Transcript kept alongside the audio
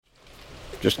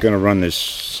Just going to run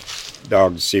this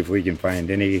dog to see if we can find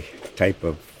any type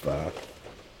of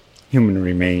human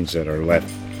remains that are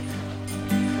left.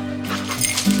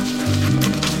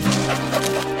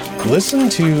 Listen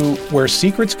to Where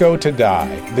Secrets Go to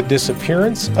Die, The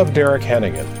Disappearance of Derek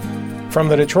Hennigan. From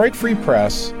the Detroit Free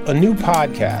Press, a new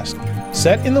podcast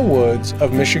set in the woods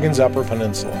of Michigan's Upper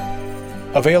Peninsula.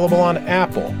 Available on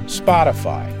Apple,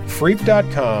 Spotify,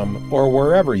 Freep.com, or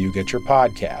wherever you get your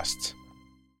podcasts.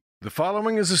 The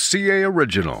following is a CA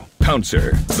original.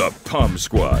 Pouncer, the Pom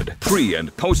Squad, pre-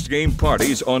 and post-game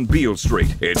parties on Beale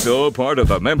Street. It's all part of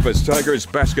the Memphis Tigers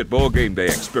basketball game day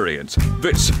experience.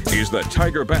 This is the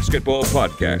Tiger Basketball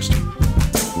Podcast.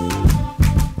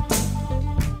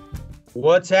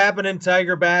 What's happening,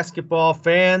 Tiger basketball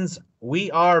fans?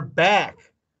 We are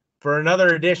back for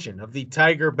another edition of the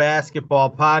Tiger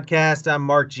Basketball Podcast. I'm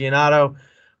Mark Giannotto,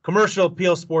 commercial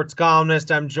appeal sports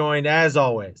columnist. I'm joined, as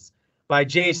always, by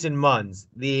Jason Munz,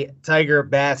 the Tiger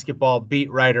basketball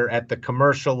beat writer at the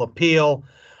Commercial Appeal.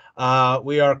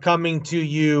 We are coming to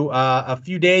you a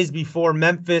few days before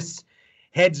Memphis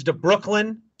heads to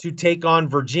Brooklyn to take on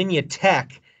Virginia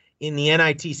Tech in the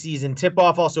NIT season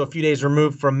tip-off. Also a few days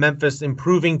removed from Memphis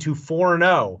improving to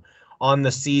 4-0 on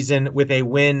the season with a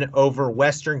win over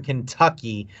Western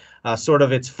Kentucky, sort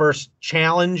of its first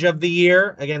challenge of the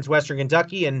year against Western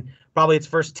Kentucky and probably its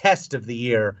first test of the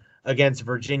year against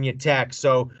Virginia Tech.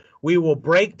 So we will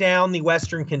break down the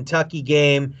Western Kentucky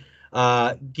game,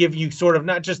 give you sort of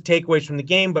not just takeaways from the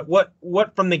game, but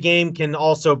what from the game can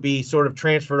also be sort of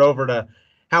transferred over to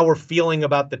how we're feeling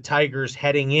about the Tigers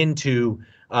heading into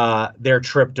their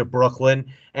trip to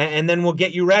Brooklyn. And then we'll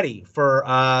get you ready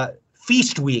for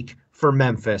feast week for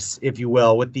Memphis, if you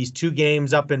will, with these two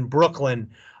games up in Brooklyn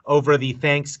over the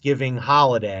Thanksgiving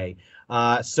holiday.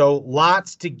 So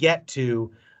lots to get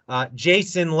to.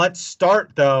 Jason, let's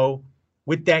start, though,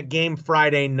 with that game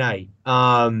Friday night.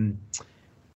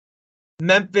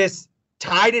 Memphis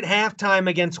tied at halftime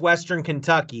against Western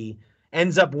Kentucky,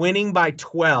 ends up winning by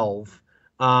 12,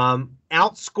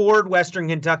 outscored Western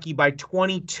Kentucky by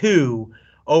 22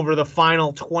 over the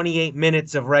final 28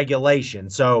 minutes of regulation.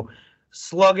 So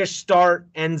sluggish start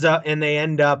they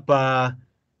end up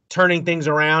turning things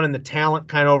around, and the talent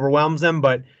kind of overwhelms them.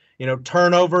 But,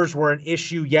 turnovers were an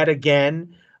issue yet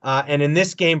again. And in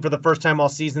this game, for the first time all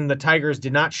season, the Tigers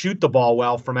did not shoot the ball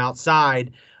well from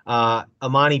outside.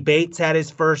 Amani Bates had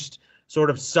his first sort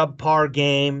of subpar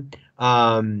game.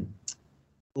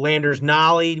 Landers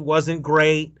Nolley wasn't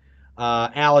great.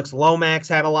 Alex Lomax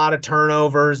had a lot of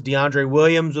turnovers. DeAndre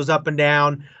Williams was up and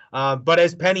down. But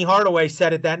as Penny Hardaway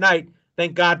said it that night,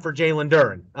 thank God for Jalen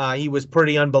Duren. He was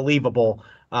pretty unbelievable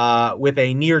with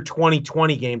a near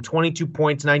 20-20 game, 22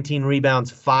 points, 19 rebounds,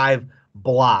 5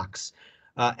 blocks.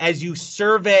 As you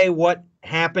survey what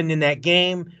happened in that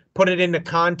game, put it into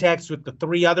context with the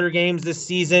 3 other games this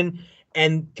season,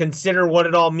 and consider what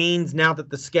it all means now that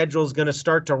the schedule is going to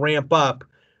start to ramp up,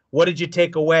 what did you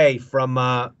take away from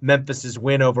Memphis's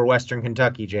win over Western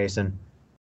Kentucky, Jason?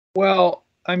 Well,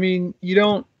 I mean, you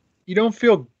don't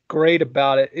feel great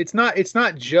about it. It's not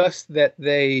just that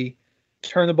they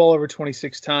turned the ball over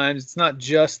 26 times. It's not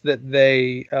just that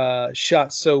they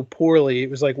shot so poorly.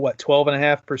 It was like,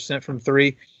 12.5% from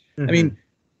 3. Mm-hmm. I mean,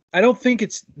 I don't think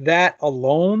it's that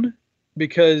alone,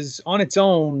 because on its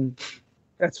own,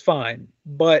 that's fine.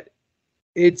 But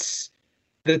it's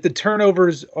that the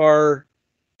turnovers are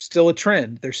still a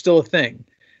trend. They're still a thing.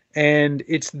 And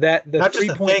it's that the not just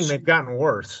a thing, they've gotten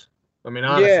worse. I mean,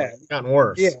 honestly, it's gotten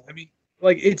worse. Yeah, I mean,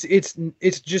 like it's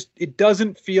just, it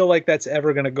doesn't feel like that's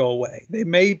ever going to go away. They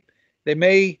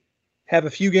may have a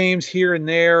few games here and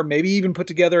there, maybe even put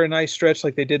together a nice stretch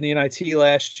like they did in the NIT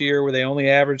last year, where they only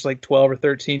averaged like 12 or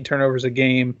 13 turnovers a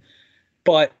game.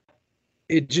 But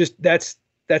it just, that's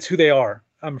who they are,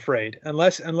 I'm afraid.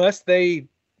 Unless they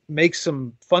make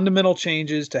some fundamental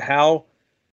changes to how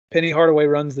Penny Hardaway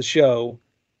runs the show,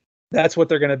 that's what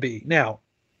they're going to be. Now,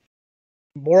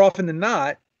 more often than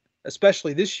not,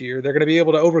 especially this year, they're going to be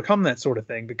able to overcome that sort of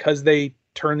thing because they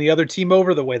turn the other team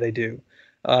over the way they do.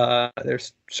 They're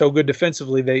so good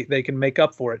defensively, they can make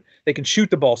up for it. They can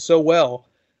shoot the ball so well,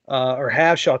 or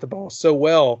have shot the ball so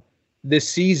well this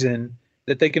season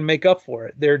that they can make up for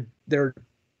it. Their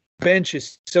bench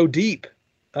is so deep.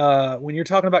 When you're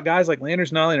talking about guys like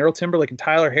Landers Nolley and Earl Timberlake and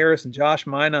Tyler Harris and Josh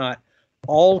Minot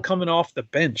all coming off the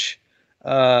bench,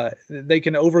 they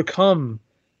can overcome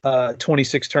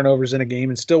 26 turnovers in a game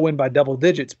and still win by double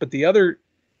digits. But the other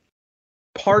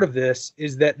part of this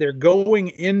is that they're going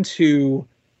into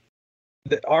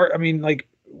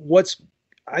what's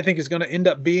I think is going to end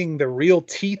up being the real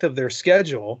teeth of their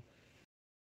schedule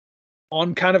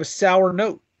on kind of a sour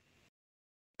note.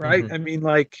 right? Mm-hmm. I mean,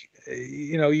 like,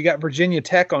 you got Virginia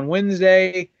Tech on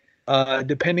Wednesday.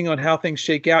 Depending on how things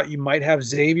shake out, you might have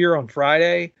Xavier on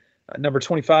Friday, number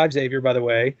 25 Xavier, by the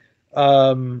way.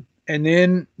 And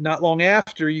then not long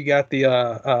after, you got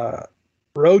the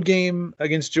road game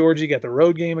against Georgia. You got the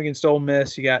road game against Ole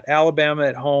Miss. You got Alabama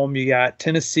at home. You got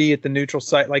Tennessee at the neutral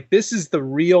site. Like, this is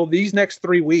these next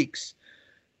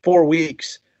 4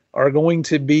 weeks are going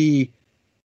to be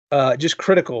just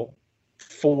critical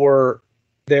for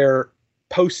their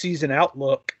postseason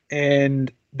outlook.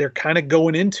 And they're kind of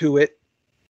going into it,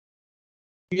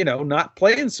 not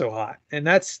playing so hot. And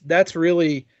that's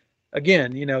really,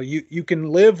 again, you can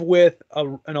live with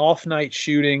an off night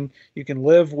shooting. You can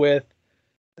live with,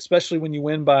 especially when you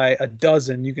win by a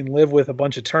dozen, you can live with a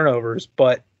bunch of turnovers,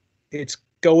 but it's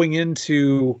going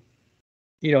into,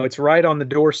 it's right on the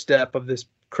doorstep of this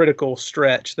critical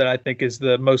stretch that I think is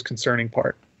the most concerning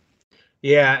part.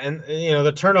 Yeah. And,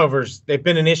 the turnovers, they've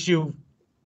been an issue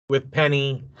with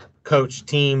Penny coach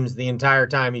teams the entire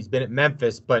time he's been at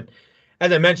Memphis. But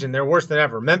as I mentioned, they're worse than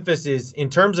ever. Memphis is, in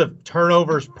terms of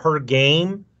turnovers per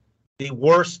game, the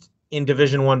worst in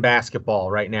Division I basketball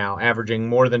right now, averaging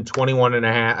more than 21 and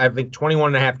a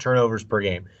half turnovers per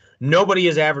game. Nobody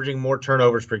is averaging more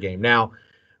turnovers per game. Now,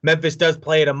 Memphis does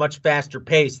play at a much faster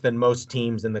pace than most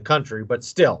teams in the country, but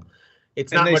still,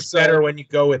 it's not much better when you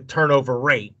go with turnover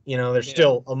rate. They're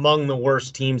still among the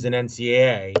worst teams in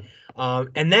NCAA.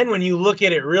 And then when you look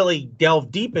at it, really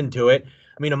delve deep into it,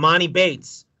 I mean, Amani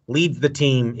Bates leads the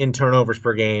team in turnovers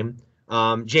per game.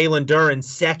 Jalen Duren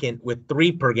second with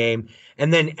 3 per game.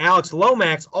 And then Alex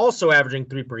Lomax also averaging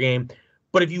 3 per game.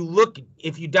 But if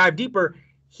you dive deeper,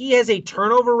 he has a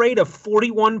turnover rate of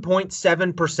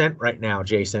 41.7% right now,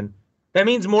 Jason. That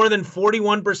means more than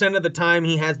 41% of the time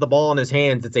he has the ball in his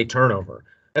hands, it's a turnover.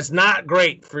 That's not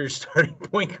great for your starting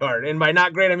point guard. And by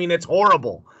not great, I mean it's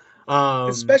horrible.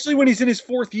 Especially when he's in his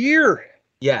 4th year.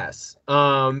 Yes.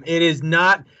 It is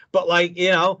not, but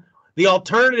the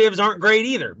alternatives aren't great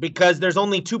either, because there's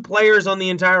only 2 players on the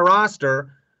entire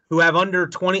roster who have an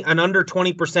under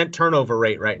 20% turnover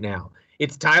rate right now.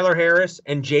 It's Tyler Harris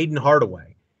and Jaden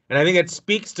Hardaway. And I think it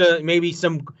speaks to maybe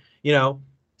some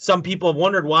people have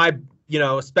wondered why,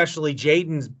 especially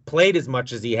Jaden's played as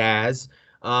much as he has.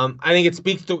 I think it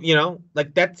speaks to,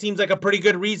 that seems like a pretty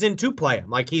good reason to play him.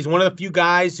 Like, he's one of the few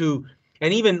guys who,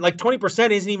 and even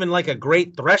 20% isn't even like a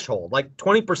great threshold.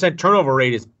 20% turnover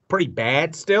rate is pretty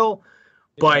bad still,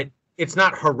 but it's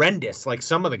not horrendous like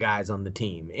some of the guys on the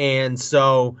team. And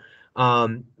so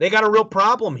they got a real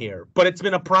problem here, but it's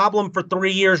been a problem for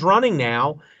 3 years running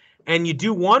now. And you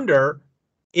do wonder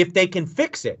if they can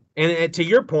fix it. And to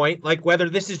your point, whether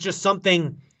this is just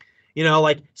something,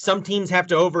 some teams have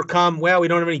to overcome, we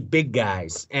don't have any big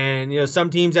guys. And, some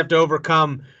teams have to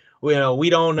overcome, we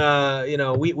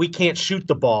don't, we can't shoot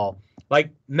the ball.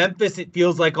 Like Memphis, it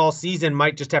feels like all season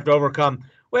might just have to overcome,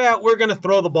 we're going to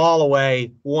throw the ball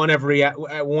away one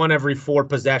every 4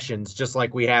 possessions, just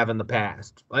like we have in the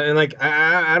past. And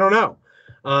I don't know.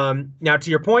 Now, to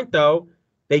your point, though,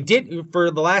 they did,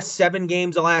 for the last 7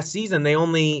 games of last season, they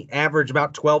only averaged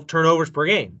about 12 turnovers per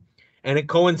game. And it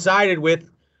coincided with,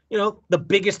 the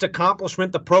biggest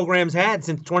accomplishment the program's had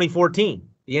since 2014,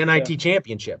 the NIT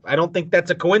championship. I don't think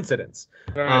that's a coincidence.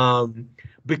 Right.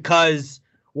 Because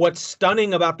what's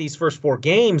stunning about these first 4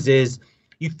 games is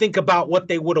you think about what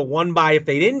they would have won by if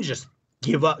they didn't just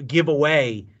give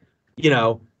away,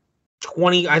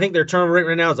 20, I think their turnover rate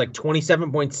right now is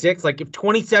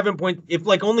 27.6.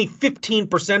 If only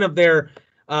 15% of their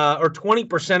or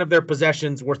 20% of their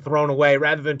possessions were thrown away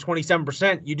rather than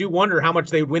 27%, you do wonder how much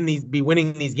they would be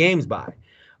winning these games by.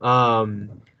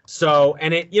 So,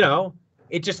 and it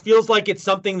just feels like it's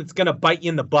something that's going to bite you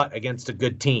in the butt against a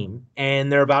good team.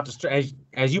 And they're about to,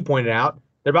 as you pointed out,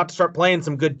 they're about to start playing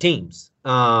some good teams.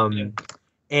 And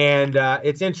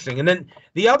it's interesting. And then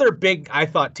the other big, I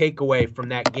thought, takeaway from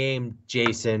that game,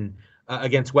 Jason,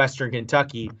 against Western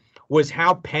Kentucky, was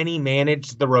how Penny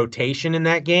managed the rotation in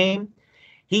that game.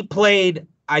 He played,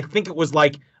 I think it was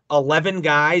 11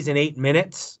 guys in 8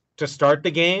 minutes to start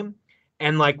the game,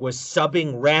 and was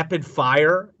subbing rapid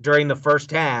fire during the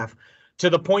first half, to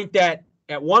the point that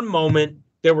at one moment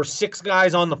there were 6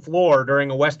 guys on the floor during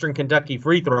a Western Kentucky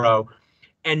free throw,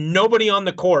 and nobody on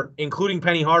the court, including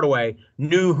Penny Hardaway,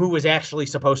 knew who was actually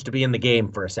supposed to be in the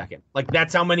game for a second.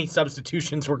 That's how many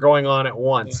substitutions were going on at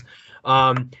once.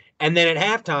 Yeah. And then at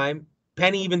halftime,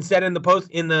 Penny even said in the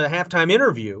halftime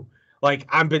interview,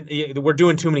 we're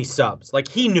doing too many subs.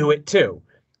 He knew it too.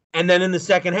 And then in the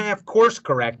second half, course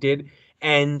corrected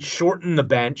and shortened the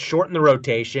bench, shortened the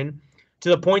rotation, to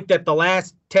the point that the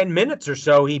last 10 minutes or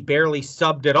so, he barely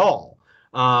subbed at all.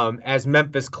 as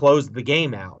Memphis closed the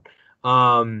game out.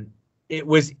 I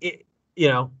was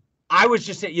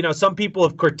just, some people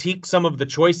have critiqued some of the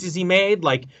choices he made,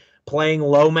 like playing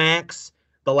Lomax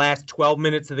the last 12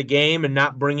 minutes of the game and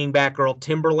not bringing back Earl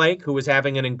Timberlake, who was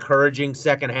having an encouraging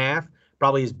second half,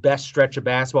 probably his best stretch of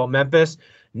basketball at Memphis,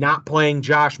 not playing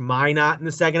Josh Minot in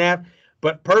the second half.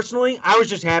 But personally, I was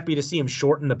just happy to see him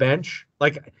shorten the bench.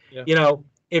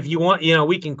 If you want,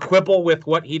 we can quibble with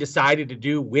what he decided to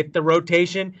do with the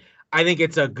rotation. I think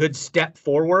it's a good step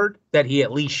forward that he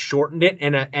at least shortened it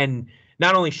and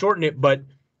not only shortened it, but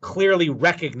clearly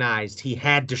recognized he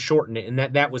had to shorten it and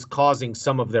that was causing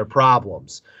some of their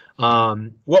problems.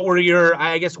 What were your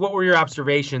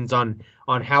observations on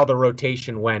how the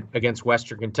rotation went against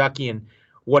Western Kentucky and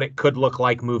what it could look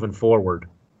like moving forward?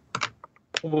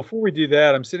 Well, before we do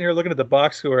that, I'm sitting here looking at the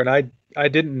box score, and I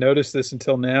didn't notice this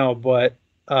until now, but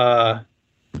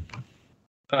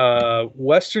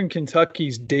Western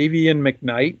Kentucky's Davion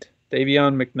McKnight,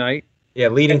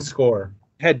 leading scorer,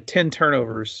 had 10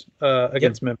 turnovers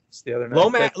against Memphis the other night.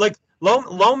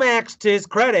 Lomax, to his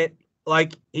credit,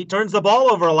 he turns the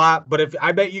ball over a lot, but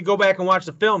I bet you go back and watch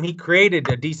the film, he created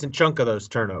a decent chunk of those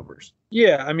turnovers.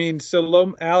 Yeah, I mean,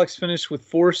 so Alex finished with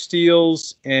 4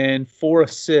 steals and 4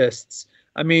 assists.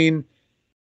 I mean,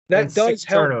 that does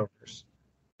help. Turnovers.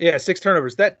 Yeah, 6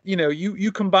 turnovers. That,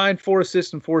 you combine 4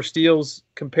 assists and 4 steals,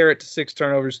 compare it to 6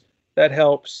 turnovers. That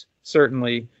helps,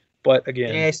 certainly. But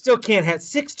again, I still can't have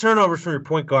 6 turnovers from your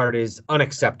point guard is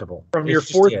unacceptable. From your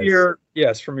fourth year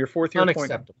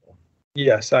unacceptable.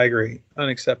 Yes, I agree.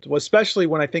 Unacceptable, especially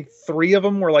when I think 3 of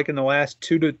them were in the last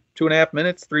 2 to 2.5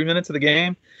 minutes, 3 minutes of the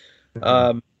game.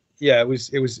 Mm-hmm. It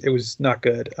was not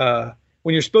good.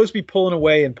 When you're supposed to be pulling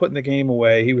away and putting the game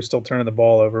away, he was still turning the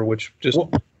ball over, which just.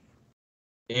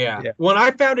 Yeah. When I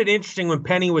found it interesting when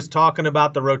Penny was talking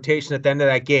about the rotation at the end of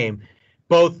that game,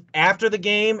 both after the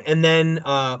game and then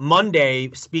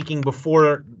Monday, speaking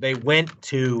before they went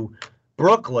to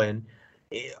Brooklyn,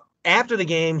 after the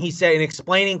game, he said, in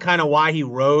explaining kind of why he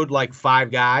rode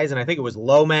 5 guys, and I think it was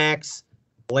Lomax,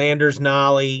 Landers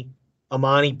Nolley,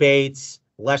 Amani Bates,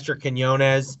 Lester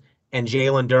Quinones, and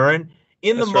Jalen Duren.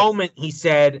 In the moment, he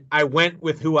said, I went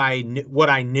with what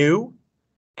I knew.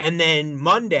 And then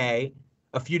Monday,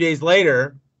 a few days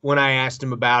later, when I asked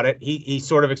him about it, he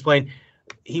sort of explained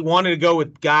he wanted to go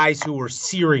with guys who were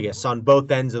serious on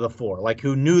both ends of the floor,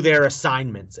 who knew their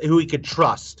assignments, who he could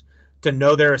trust to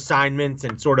know their assignments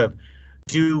and sort of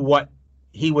do what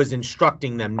he was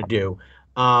instructing them to do.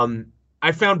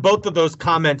 I found both of those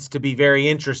comments to be very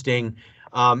interesting.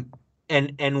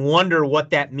 And wonder what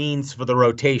that means for the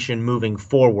rotation moving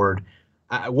forward.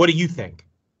 What do you think?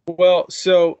 Well,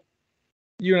 so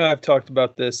you and I have talked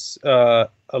about this a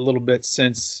little bit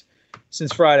since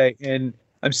Friday, and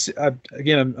I'm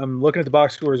looking at the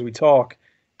box score as we talk,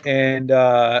 and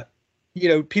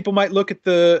people might look at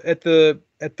the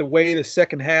way the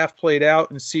second half played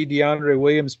out and see DeAndre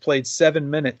Williams played 7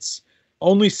 minutes,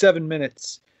 only 7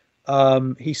 minutes.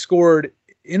 He scored.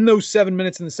 In those 7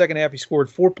 minutes in the second half, he scored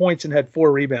 4 points and had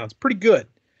 4 rebounds. Pretty good.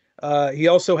 He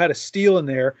also had a steal in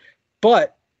there,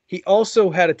 but he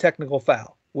also had a technical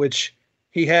foul, which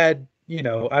he had, I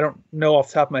don't know off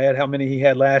the top of my head how many he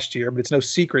had last year, but it's no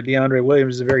secret DeAndre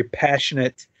Williams is a very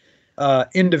passionate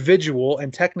individual,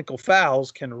 and technical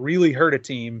fouls can really hurt a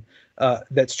team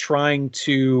that's trying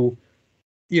to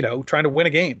win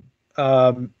a game.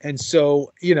 And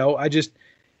so,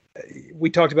 we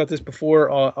talked about this before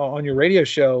on your radio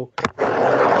show.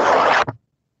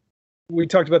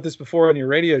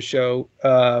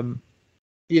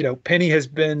 Penny has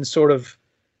been sort of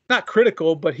not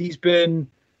critical, but he's been,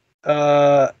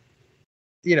 outspoken,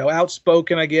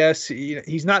 I guess.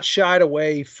 He's not shied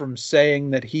away from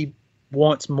saying that he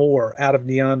wants more out of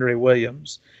DeAndre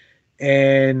Williams.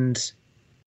 And,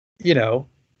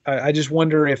 I just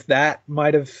wonder if that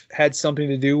might have had something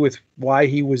to do with why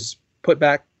he was put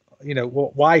back,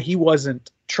 why he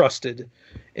wasn't trusted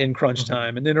in crunch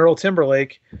time. And then Earl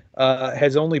Timberlake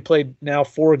has only played now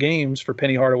 4 games for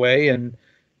Penny Hardaway. And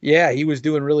yeah, he was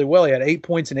doing really well. He had 8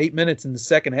 points in 8 minutes in the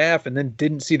second half and then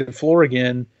didn't see the floor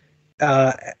again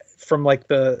from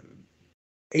the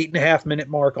 8.5 minute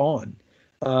mark on.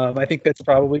 I think that's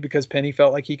probably because Penny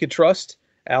felt like he could trust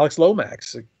Alex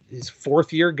Lomax, his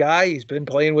 4th year guy. He's been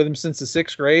playing with him since the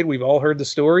 6th grade. We've all heard the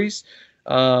stories.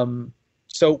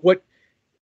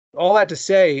 All that to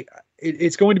say,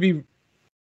 it's going to be.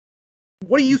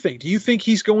 What do you think? Do you think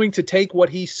he's going to take what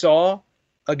he saw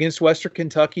against Western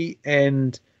Kentucky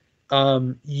and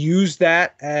use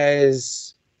that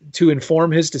to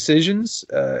inform his decisions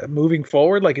moving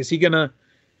forward? Is he going to,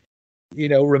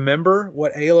 remember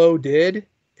what ALO did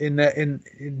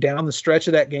in down the stretch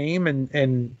of that game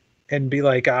and be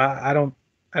like, I don't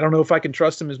know if I can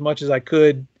trust him as much as I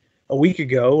could a week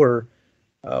ago or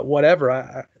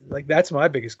whatever. Like that's my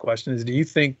biggest question is, do you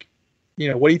think,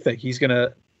 what do you think he's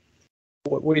gonna?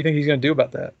 What do you think he's gonna do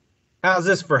about that? How's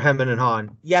this for Hemon and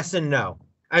Hahn? Yes and no.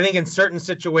 I think in certain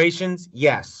situations,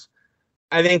 yes.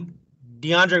 I think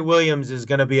DeAndre Williams is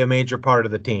going to be a major part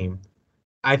of the team.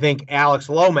 I think Alex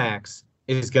Lomax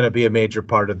is going to be a major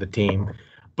part of the team.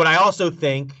 But I also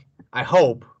think, I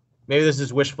hope, maybe this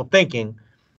is wishful thinking,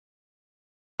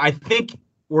 I think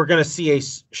we're going to see a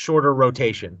shorter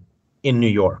rotation in New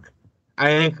York. I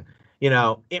think,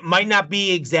 it might not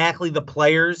be exactly the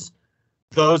players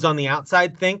those on the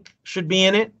outside think should be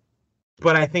in it,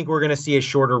 but I think we're going to see a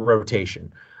shorter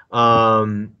rotation.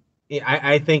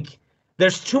 I think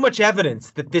there's too much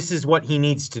evidence that this is what he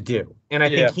needs to do, and I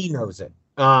think he knows it.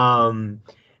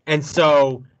 And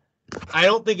so I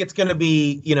don't think it's going to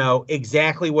be,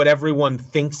 exactly what everyone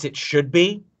thinks it should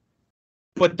be,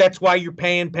 but that's why you're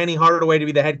paying Penny Hardaway to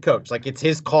be the head coach. Like, it's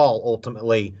his call,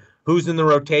 ultimately, who's in the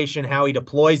rotation, how he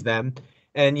deploys them.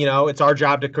 And, it's our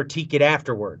job to critique it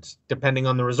afterwards, depending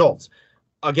on the results.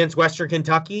 Against Western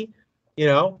Kentucky,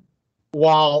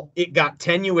 while it got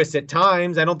tenuous at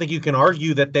times, I don't think you can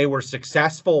argue that they were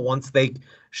successful once they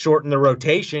shortened the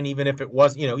rotation, even if it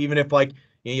was, even if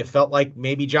you felt like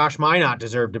maybe Josh Minot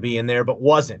deserved to be in there, but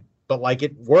wasn't. But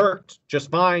it worked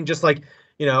just fine. Just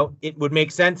it would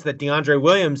make sense that DeAndre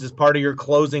Williams is part of your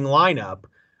closing lineup,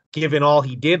 given all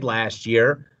he did last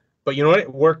year. But you know what?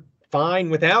 It worked fine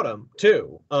without him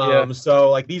too.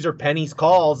 So these are Penny's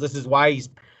calls. This is why he's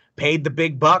paid the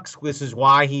big bucks. This is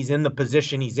why he's in the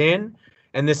position he's in.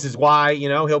 And this is why,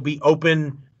 he'll be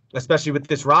open, especially with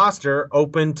this roster,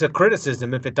 open to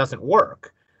criticism if it doesn't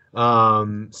work.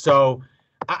 So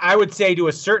I would say to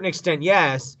a certain extent,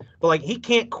 yes, but he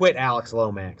can't quit Alex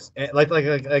Lomax.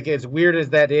 Like as weird as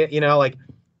that is,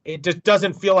 it just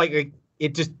doesn't feel like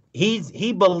it just,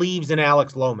 he believes in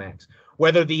Alex Lomax.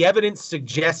 Whether the evidence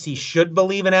suggests he should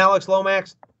believe in Alex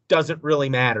Lomax doesn't really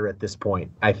matter at this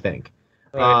point, I think.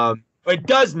 Right. It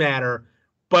does matter,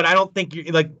 but I don't think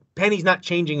Penny's not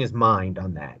changing his mind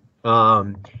on that.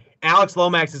 Alex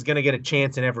Lomax is going to get a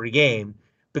chance in every game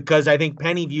because I think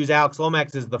Penny views Alex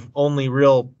Lomax as the only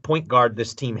real point guard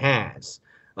this team has.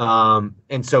 And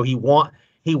so he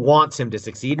wants him to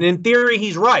succeed. And in theory,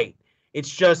 he's right. It's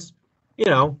just,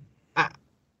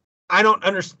 I don't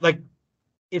understand.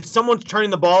 If someone's turning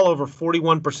the ball over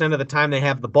 41% of the time they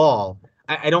have the ball,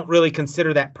 I don't really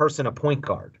consider that person a point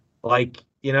guard.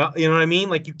 You know what I mean?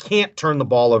 You can't turn the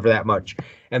ball over that much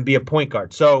and be a point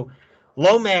guard. So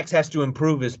Lomax has to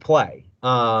improve his play.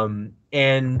 And,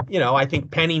 I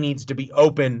think Penny needs to be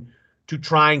open to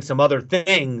trying some other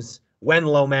things when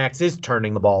Lomax is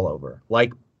turning the ball over,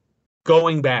 like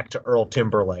going back to Earl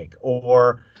Timberlake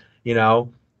or,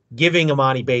 giving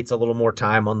Imani Bates a little more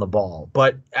time on the ball.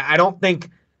 But I don't think,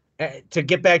 to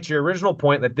get back to your original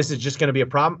point that this is just going to be a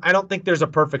problem, I don't think there's a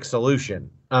perfect solution.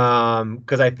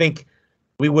 Because I think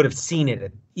we would have seen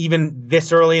it even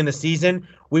this early in the season.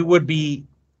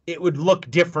 It would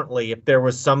look differently if there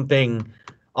was something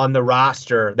on the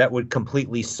roster that would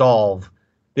completely solve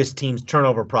this team's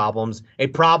turnover problems. A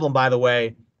problem, by the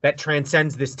way, that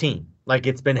transcends this team.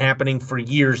 It's been happening for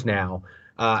years now.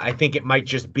 I think it might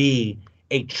just be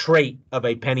a trait of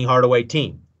a Penny Hardaway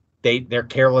team. They're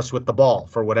careless with the ball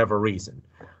for whatever reason.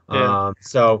 Yeah.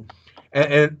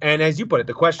 And as you put it,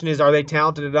 the question is, are they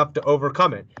talented enough to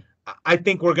overcome it? I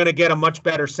think we're going to get a much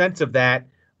better sense of that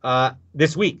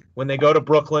this week when they go to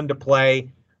Brooklyn to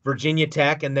play Virginia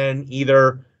Tech and then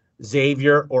either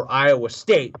Xavier or Iowa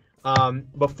State.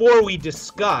 Before we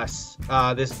discuss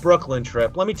this Brooklyn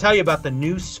trip, let me tell you about the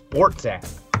new sports app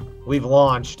we've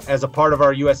launched as a part of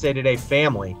our USA Today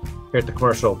family here at the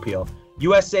Commercial Appeal.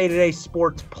 USA Today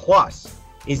Sports Plus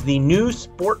is the new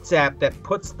sports app that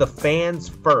puts the fans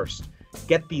first.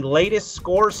 Get the latest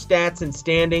scores, stats, and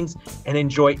standings, and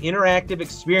enjoy interactive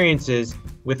experiences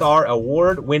with our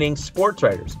award-winning sports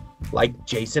writers, like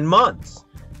Jason Munz.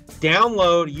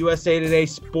 Download USA Today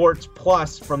Sports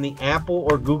Plus from the Apple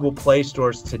or Google Play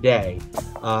stores today.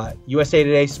 USA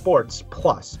Today Sports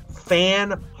Plus.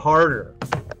 Fan harder.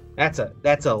 That's a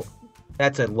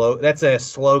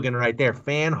slogan right there.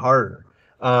 Fan harder.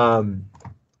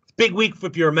 Big week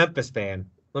if you're a Memphis fan.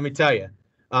 Let me tell you.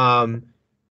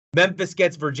 Memphis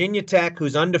gets Virginia Tech,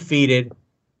 who's undefeated,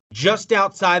 just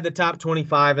outside the top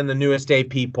 25 in the newest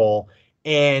AP poll.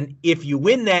 And if you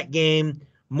win that game,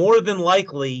 more than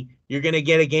likely, you're going to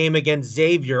get a game against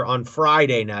Xavier on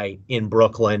Friday night in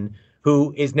Brooklyn,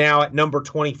 who is now at number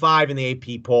 25 in the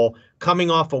AP poll,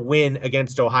 coming off a win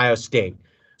against Ohio State.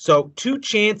 So 2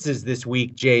 chances this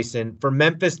week, Jason, for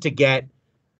Memphis to get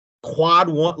quad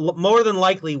one, more than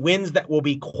likely wins that will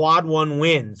be quad one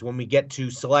wins when we get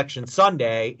to Selection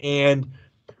Sunday. And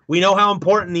we know how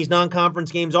important these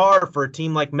non-conference games are for a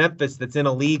team like Memphis that's in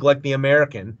a league like the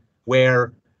American,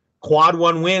 where quad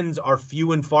one wins are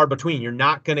few and far between. You're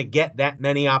not going to get that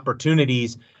many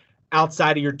opportunities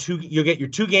outside of you'll get your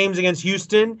 2 games against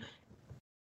Houston,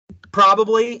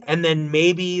 probably, and then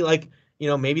maybe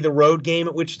maybe the road game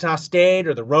at Wichita State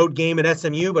or the road game at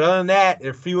SMU. But other than that,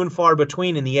 they're few and far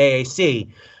between in the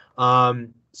AAC.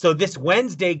 So this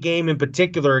Wednesday game in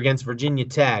particular against Virginia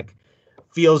Tech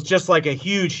feels just like a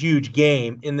huge, huge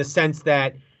game in the sense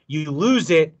that you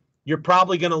lose it, you're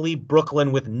probably going to leave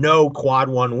Brooklyn with no quad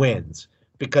one wins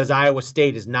because Iowa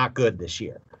State is not good this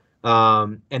year.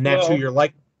 And that's who you're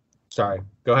like. Sorry,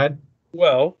 go ahead.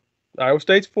 Well, Iowa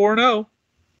State's 4-0.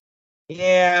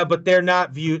 Yeah, but they're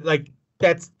not viewed like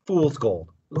that's fool's gold.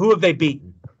 Who have they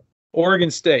beaten?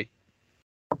 Oregon State.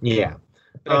 Yeah.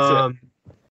 That's it.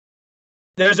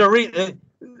 There's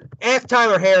ask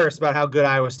Tyler Harris about how good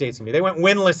Iowa State's going to be. They went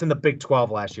winless in the Big 12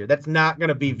 last year. That's not going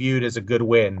to be viewed as a good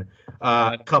win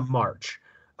come March.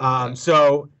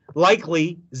 So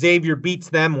likely Xavier beats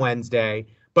them Wednesday.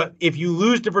 But if you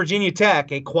lose to Virginia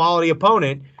Tech, a quality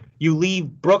opponent, you leave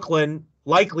Brooklyn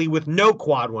likely with no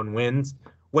quad one wins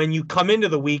when you come into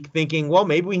the week thinking, well,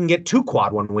 maybe we can get 2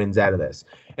 quad one wins out of this.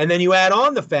 And then you add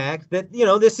on the fact that,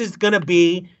 this is going to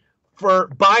be,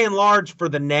 by and large, for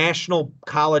the national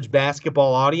college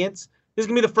basketball audience, this is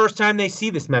going to be the first time they see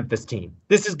this Memphis team.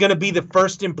 This is going to be the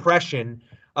first impression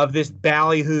of this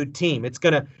ballyhooed team.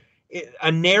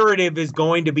 A narrative is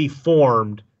going to be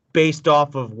formed based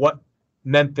off of what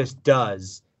Memphis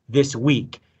does this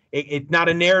week. It's not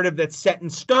a narrative that's set in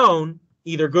stone,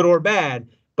 either good or bad,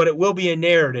 but it will be a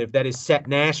narrative that is set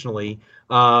nationally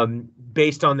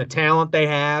based on the talent they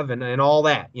have and all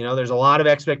that. There's a lot of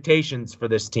expectations for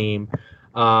this team.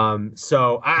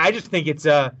 So I just think it's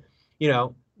the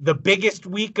biggest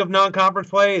week of non-conference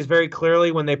play is very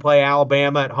clearly when they play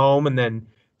Alabama at home and then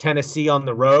Tennessee on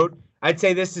the road. I'd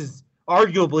say this is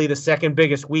arguably the second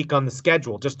biggest week on the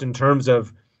schedule, just in terms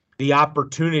of the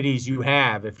opportunities you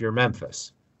have if you're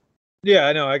Memphis. Yeah,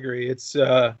 I know. I agree. It's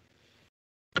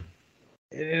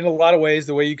in a lot of ways,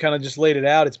 the way you kind of just laid it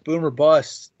out, it's boom or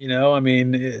bust,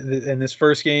 and this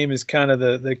first game is kind of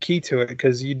the key to it,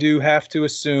 because you do have to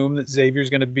assume that Xavier's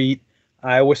going to beat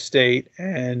Iowa State.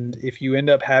 And if you end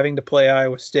up having to play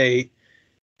Iowa State,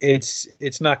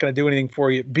 it's not going to do anything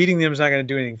for you. Beating them is not going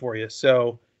to do anything for you.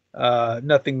 So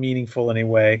nothing meaningful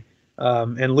anyway.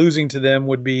 And losing to them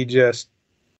would be just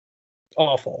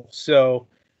awful. So,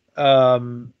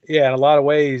 in a lot of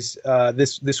ways,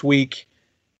 this week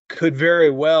could very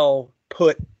well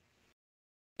put,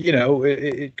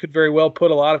 it could very well put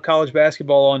a lot of college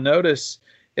basketball on notice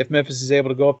if Memphis is able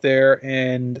to go up there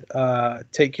and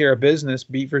take care of business,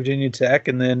 beat Virginia Tech,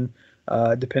 and then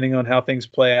depending on how things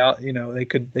play out, they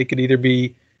could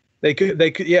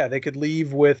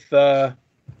leave with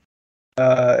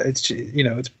it's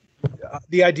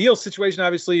the ideal situation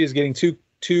obviously is getting two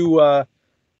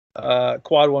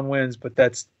quad one wins, but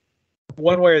that's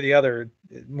one way or the other.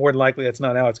 More than likely, that's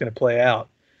not how it's going to play out.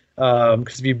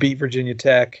 Because if you beat Virginia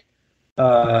Tech,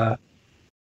 well,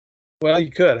 you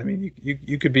could. I mean,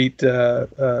 you could beat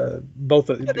both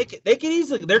of them. Yeah, they can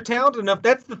easily. They're talented enough.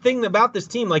 That's the thing about this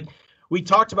team. Like we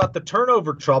talked about the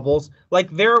turnover troubles. Like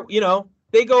they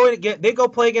go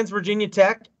play against Virginia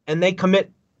Tech and they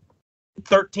commit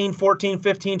 13, 14,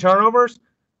 15 turnovers.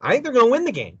 I think they're going to win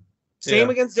the game. Same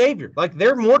against Xavier. Like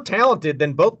they're more talented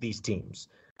than both these teams.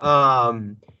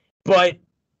 But,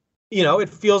 it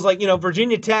feels like,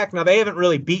 Virginia Tech, now they haven't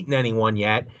really beaten anyone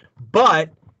yet,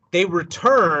 but they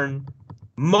return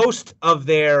most of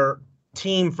their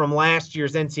team from last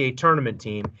year's NCAA tournament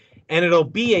team, and it'll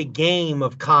be a game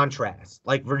of contrast.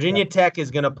 Like Virginia Tech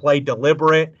is going to play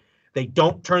deliberate. They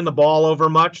don't turn the ball over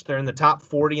much. They're in the top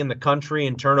 40 in the country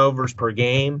in turnovers per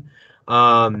game.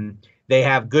 They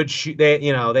have good they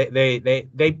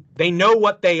know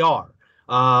what they are.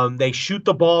 They shoot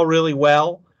the ball really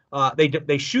well.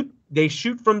 They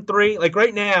shoot from 3. Like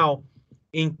right now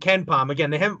in KenPom, again,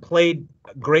 they haven't played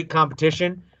great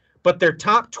competition, but they're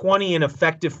top 20 in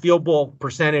effective field goal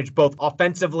percentage, both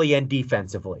offensively and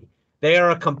defensively. They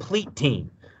are a complete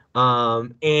team.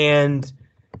 And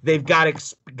they've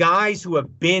got guys who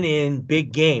have been in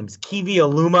big games. Kivi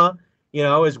Aluma,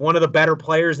 is one of the better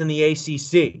players in the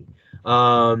ACC.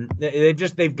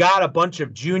 They've got a bunch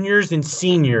of juniors and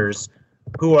seniors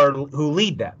who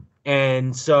lead them.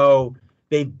 And so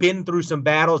they've been through some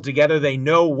battles together. They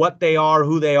know what they are,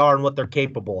 who they are, and what they're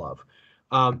capable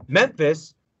of.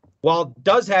 Memphis while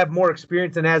does have more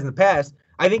experience than has in the past,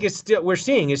 I think is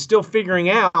still figuring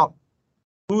out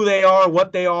who they are,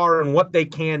 what they are, and what they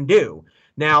can do.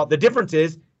 Now, the difference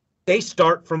is they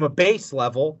start from a base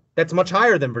level that's much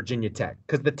higher than Virginia Tech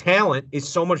because the talent is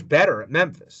so much better at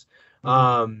Memphis.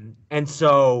 And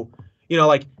so,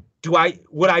 like,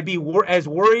 would I be as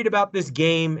worried about this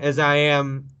game as I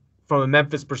am from a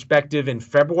Memphis perspective in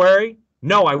February?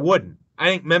 No, I wouldn't. I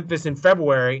think Memphis in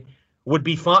February would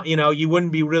be fun. You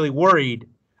wouldn't be really worried.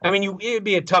 I mean, it'd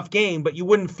be a tough game, but you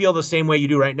wouldn't feel the same way you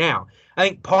do right now. I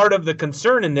think part of the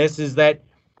concern in this is that,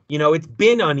 it's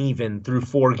been uneven through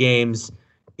 4 games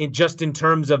in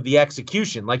terms of the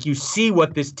execution. Like, you see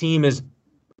what this team's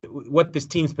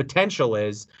potential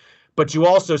is, but you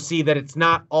also see that it's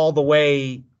not all the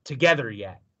way together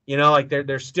yet. Like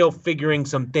they're still figuring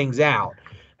some things out.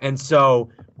 And so,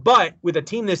 but with a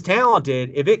team this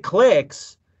talented, if it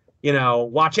clicks,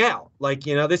 watch out. Like,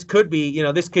 this could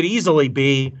easily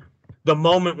be the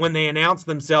moment when they announce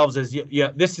themselves as,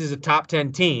 this is a top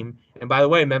 10 team. And by the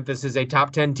way, Memphis is a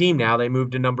top 10 team now. They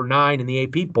moved to number 9 in the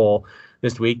AP poll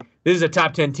this week. This is a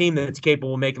top 10 team that's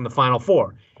capable of making the Final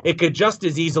Four. It could just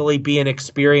as easily be an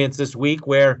experience this week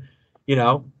where,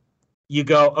 you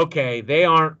go, okay, they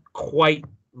aren't quite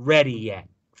ready yet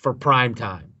for prime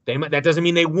time. That doesn't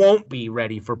mean they won't be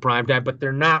ready for prime time, but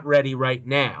they're not ready right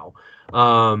now.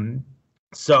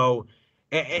 So,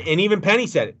 and even Penny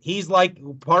said it. He's like,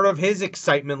 part of his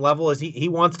excitement level is he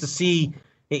wants to see.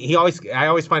 I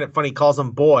always find it funny. He calls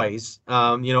them boys.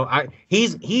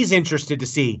 He's interested to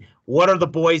see what are the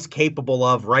boys capable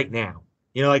of right now.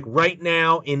 Like right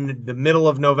now in the middle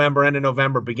of November, end of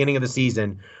November, beginning of the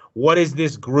season, what is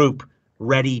this group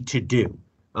ready to do?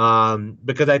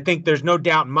 Because I think there's no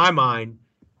doubt in my mind,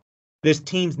 this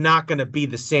team's not going to be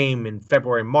the same in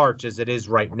February, March as it is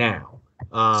right now.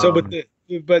 But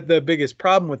the biggest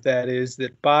problem with that is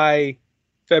that by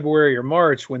February or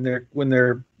March, when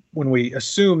we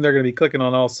assume they're going to be clicking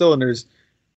on all cylinders,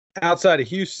 outside of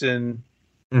Houston,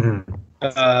 your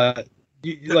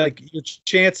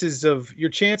chances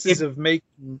of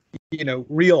making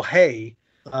real hay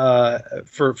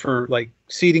for like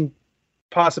seeding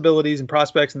possibilities and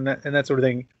prospects and that sort of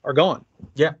thing are gone.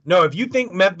 Yeah. No, if you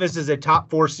think Memphis is a top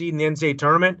 4 seed in the NCAA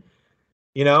tournament,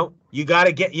 you got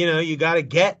to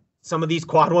get some of these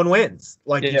quad 1 wins.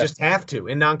 Like you just have to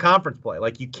in non-conference play.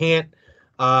 Like you can't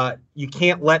let,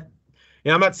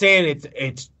 I'm not saying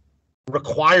it's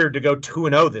required to go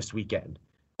 2-0 this weekend,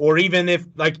 or even if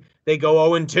like they go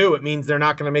 0-2, it means they're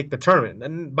not going to make the tournament.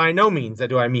 And by no means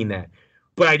do I mean that.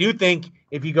 But I do think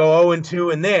if you go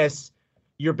 0-2 in this,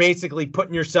 you're basically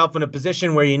putting yourself in a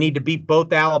position where you need to beat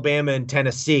both Alabama and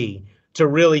Tennessee to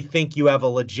really think you have a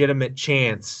legitimate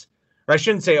chance. Or I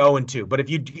shouldn't say 0-2, but if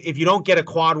you don't get a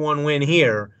quad 1 win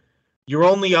here, your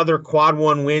only other quad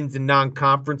 1 wins in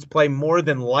non-conference play more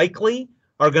than likely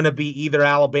are going to be either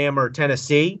Alabama or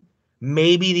Tennessee.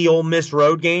 Maybe the Ole Miss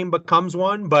road game becomes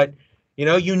one, but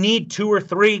you need 2 or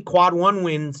 3 quad 1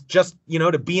 wins just,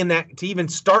 to be in that, to even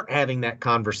start having that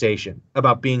conversation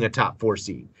about being a top 4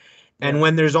 seed. And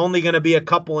when there's only going to be a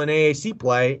couple in AAC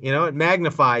play, it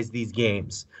magnifies these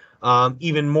games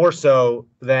even more so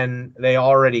than they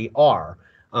already are.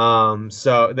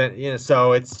 So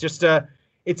it's just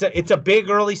it's a big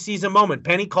early season moment.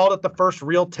 Penny called it the first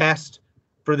real test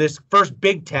for this first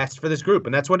big test for this group,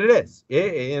 and that's what it is.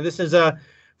 This is a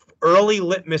early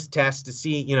litmus test to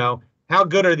see, how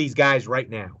good are these guys right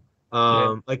now.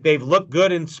 Like they've looked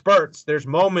good in spurts. There's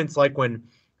moments like when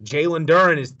Jalen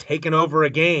Duren is taking over a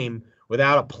game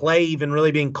without a play even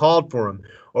really being called for him,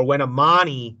 or when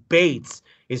Amani Bates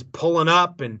is pulling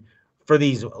up and for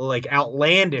these like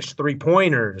outlandish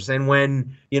 3-pointers, and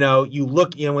when you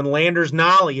look, when Landers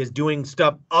Nolley is doing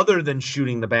stuff other than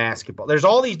shooting the basketball. There's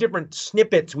all these different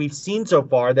snippets we've seen so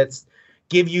far that's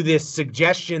give you this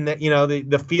suggestion that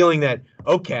the feeling that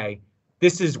okay,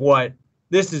 this is what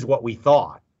we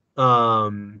thought.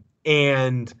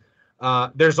 And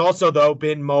there's also though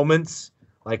been moments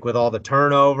like with all the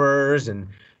turnovers and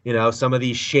some of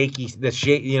these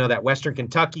that Western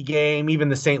Kentucky game, even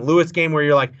the St. Louis game, where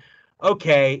you're like,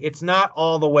 okay, it's not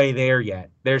all the way there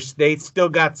yet. They still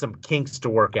got some kinks to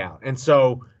work out. And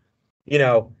so,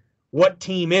 what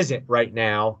team is it right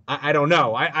now? I don't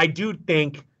know. I do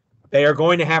think they are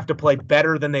going to have to play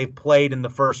better than they've played in the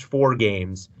first 4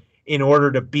 games in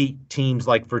order to beat teams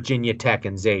like Virginia Tech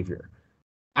and Xavier.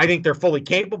 I think they're fully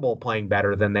capable of playing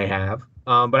better than they have.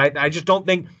 But I just don't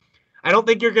think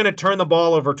you're going to turn the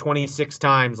ball over 26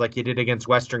 times like you did against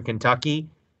Western Kentucky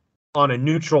on a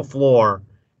neutral floor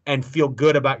and feel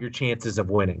good about your chances of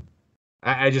winning.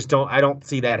 I don't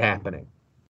see that happening.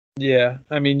 Yeah.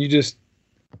 I mean,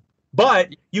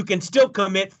 But you can still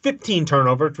commit 15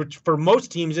 turnovers, which for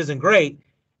most teams isn't great.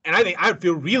 And I think I would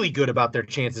feel really good about their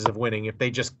chances of winning if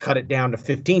they just cut it down to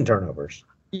 15 turnovers.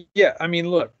 Yeah, I mean,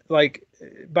 look, like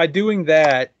by doing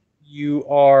that, you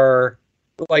are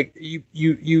like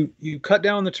you cut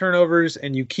down the turnovers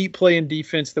and you keep playing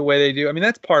defense the way they do. I mean,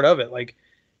 that's part of it. Like,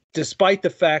 despite the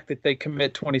fact that they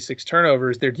commit 26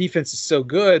 turnovers, their defense is so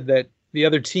good that the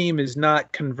other team is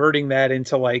not converting that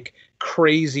into like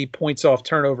crazy points off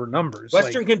turnover numbers.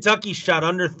 Western Kentucky shot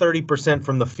under 30%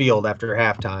 from the field after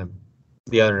halftime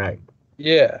the other night.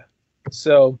 Yeah.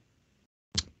 So,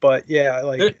 but yeah,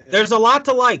 like there's a lot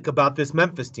to like about this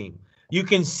Memphis team. You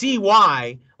can see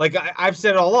why. Like I've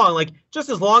said it all along, like just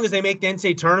as long as they make the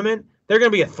NCAA tournament, they're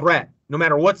going to be a threat no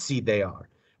matter what seed they are.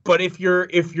 But if you're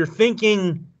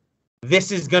thinking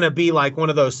this is going to be like one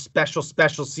of those special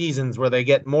seasons where they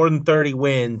get more than 30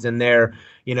 wins and they're,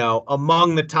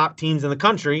 among the top teams in the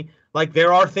country, like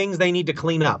there are things they need to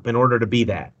clean up in order to be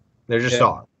that. There just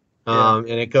are. And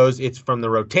it's from the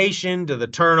rotation to the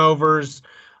turnovers.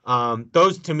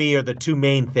 Those to me are the two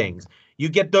main things. You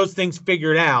get those things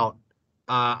figured out.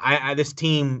 This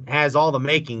team has all the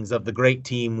makings of the great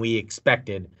team we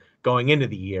expected going into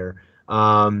the year.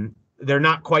 They're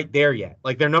not quite there yet.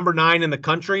 Like they're number 9 in the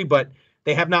country, but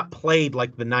they have not played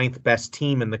like the 9th best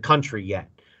team in the country yet.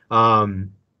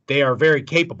 They are very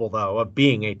capable though of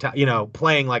being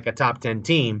playing like a top 10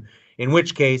 team, in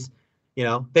which case,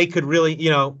 they could really,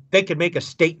 they could make a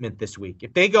statement this week.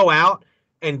 If they go out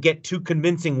and get 2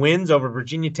 convincing wins over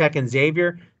Virginia Tech and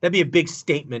Xavier, that'd be a big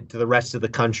statement to the rest of the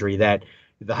country that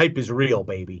the hype is real,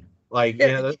 baby. Like,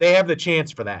 they have the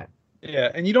chance for that.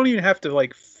 Yeah. And you don't even have to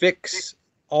like fix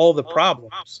all the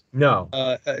problems. No.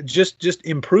 Just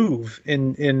improve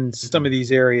in some of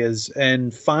these areas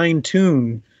and fine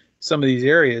tune some of these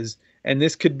areas. And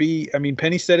this could be, I mean,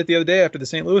 Penny said it the other day after the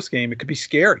St. Louis game, it could be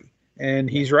scary. And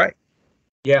he's right.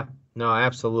 Yeah, no,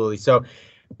 absolutely. So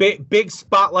big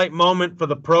spotlight moment for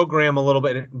the program a little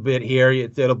bit here.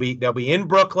 They'll be in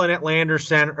Brooklyn at Landers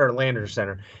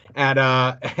Center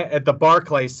at the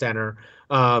Barclays Center.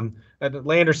 At the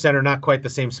Landers Center, not quite the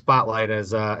same spotlight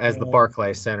as the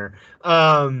Barclays Center.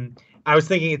 I was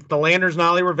thinking it's the Landers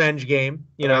Nolley revenge game.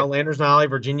 Landers Nolley,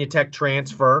 Virginia Tech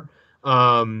transfer.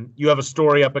 You have a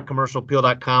story up at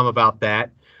commercialappeal.com about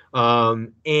that.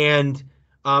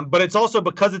 But it's also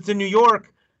because it's in New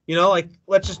York.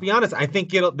 Let's just be honest. I think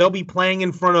they'll be playing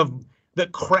in front of the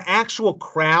actual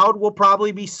crowd will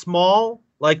probably be small,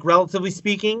 like relatively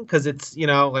speaking, because it's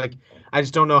I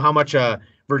just don't know how much a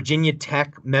Virginia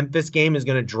Tech Memphis game is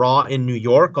going to draw in New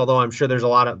York. Although I'm sure there's a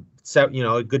lot of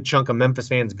a good chunk of Memphis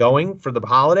fans going for the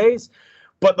holidays,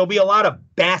 but there'll be a lot of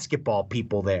basketball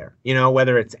people there.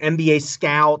 Whether it's NBA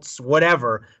scouts,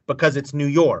 whatever, because it's New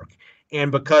York.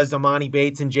 And because Amani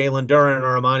Bates and Jalen Duren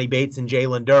are Amani Bates and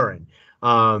Jalen Duren.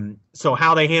 So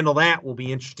how they handle that will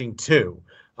be interesting too.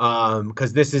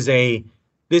 Because this is a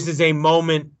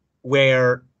moment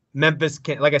where Memphis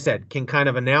can, like I said, can kind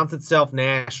of announce itself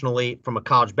nationally from a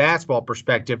college basketball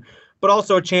perspective, but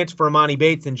also a chance for Amani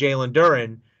Bates and Jalen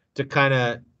Duren to kind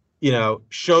of,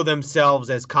 show themselves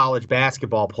as college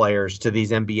basketball players to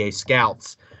these NBA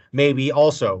scouts. Maybe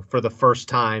also for the first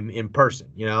time in person.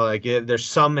 There's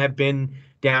some have been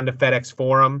down to FedEx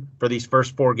Forum for these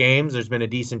first 4 games. There's been a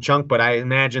decent chunk, but I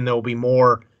imagine there will be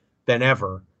more than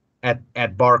ever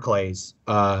at Barclays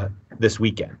this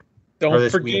weekend.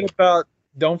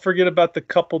 Don't forget about the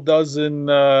couple dozen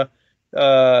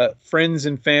friends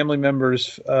and family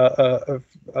members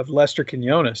of Lester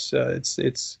Quinones.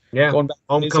 It's going back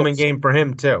homecoming game for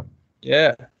him too.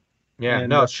 Yeah.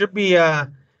 And, it should be.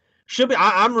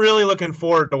 I'm really looking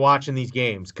forward to watching these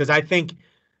games because I think,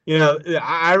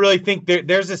 I really think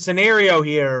there's a scenario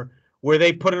here where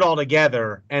they put it all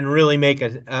together and really make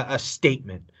a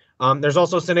statement. There's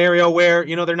also a scenario where,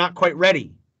 they're not quite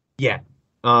ready yet.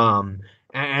 And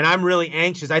I'm really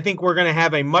anxious. I think we're going to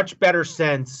have a much better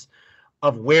sense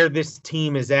of where this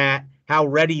team is at, how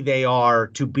ready they are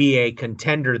to be a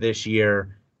contender this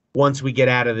year once we get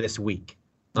out of this week.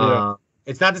 Yeah.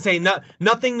 It's not to say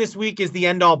nothing this week is the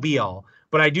end all be all,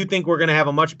 but I do think we're going to have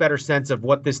a much better sense of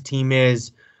what this team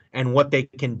is and what they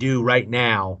can do right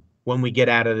now when we get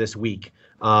out of this week,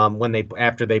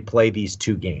 after they play these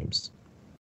 2 games.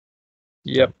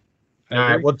 Yep. All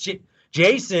right. Well,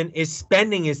 Jason is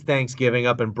spending his Thanksgiving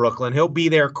up in Brooklyn. He'll be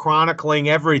there chronicling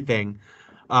everything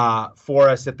for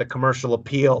us at the Commercial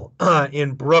Appeal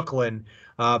in Brooklyn.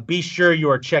 Be sure you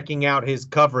are checking out his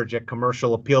coverage at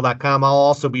commercialappeal.com. I'll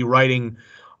also be writing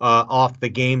off the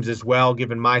games as well,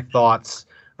 giving my thoughts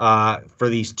for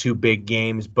these 2 big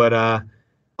games. But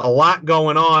a lot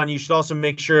going on. You should also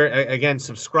make sure, again,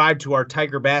 subscribe to our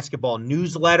Tiger Basketball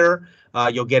newsletter.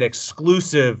 You'll get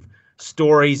exclusive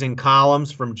stories and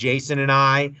columns from Jason and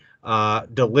I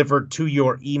delivered to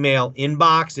your email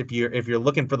inbox. If you're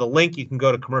looking for the link, you can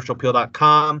go to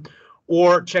commercialappeal.com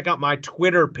or check out my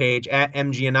Twitter page at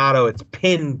mgianato. It's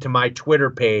pinned to my Twitter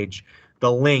page,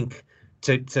 the link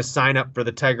to sign up for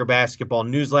the Tiger Basketball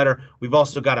newsletter. We've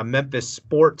also got a Memphis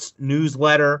sports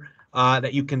newsletter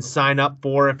that you can sign up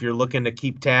for if you're looking to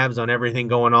keep tabs on everything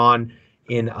going on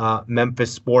in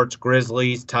Memphis sports,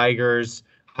 Grizzlies, Tigers,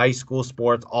 high school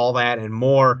sports, all that and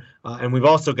more. And we've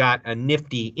also got a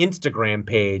nifty Instagram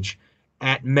page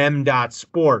at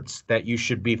mem.sports that you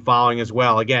should be following as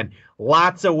well. Again,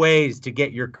 lots of ways to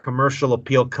get your Commercial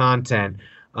Appeal content.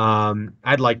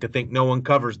 I'd like to think no one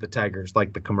covers the Tigers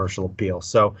like the Commercial Appeal.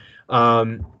 So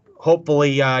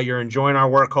hopefully you're enjoying our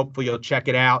work. Hopefully you'll check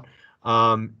it out.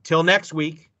 Till next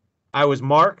week, I was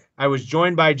Mark. I was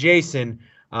joined by Jason.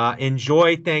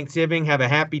 Enjoy Thanksgiving. Have a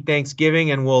happy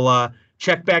Thanksgiving, and we'll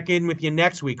check back in with you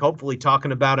next week, hopefully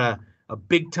talking about a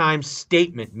big-time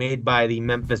statement made by the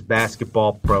Memphis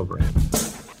basketball program.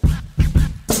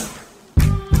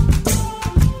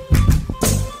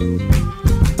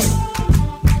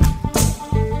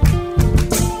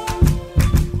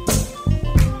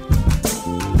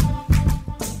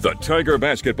 The Tiger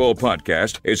Basketball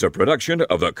Podcast is a production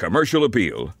of the Commercial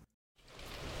Appeal.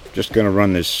 Just going to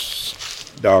run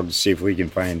this dog to see if we can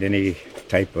find any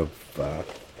type of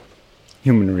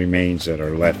human remains that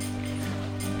are left.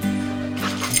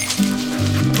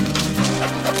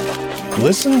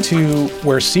 Listen to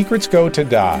Where Secrets Go to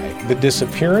Die, The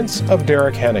Disappearance of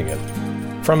Derek Hennigan.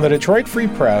 From the Detroit Free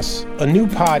Press, a new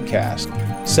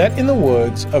podcast set in the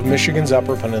woods of Michigan's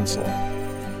Upper Peninsula.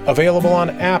 Available on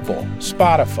Apple,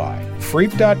 Spotify,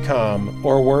 Freep.com,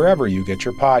 or wherever you get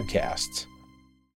your podcasts.